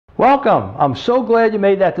Welcome. I'm so glad you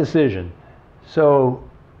made that decision. So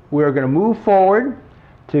we're going to move forward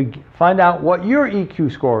to find out what your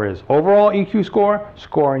EQ score is. Overall EQ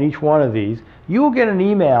score in each one of these. You will get an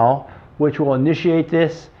email which will initiate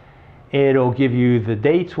this. It'll give you the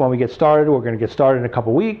dates when we get started. We're going to get started in a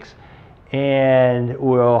couple weeks. And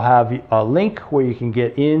we'll have a link where you can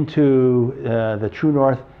get into the True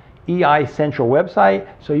North EI Central website,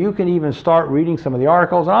 so you can even start reading some of the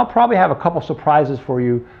articles. And I'll probably have a couple surprises for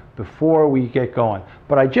you before we get going.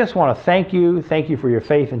 But I just want to thank you for your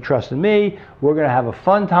faith and trust in me. We're going to have a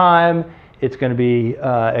fun time. It's going to be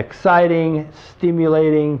exciting,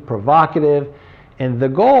 stimulating, provocative, and the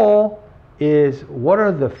goal is, what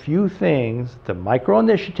are the few things, the micro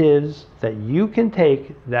initiatives that you can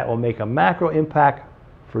take that will make a macro impact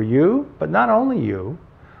for you, but not only you,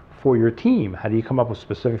 for your team? How do you come up with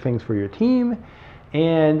specific things for your team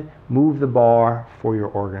and move the bar for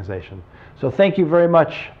your organization? So thank you very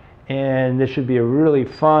much, and this should be a really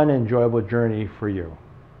fun, enjoyable journey for you.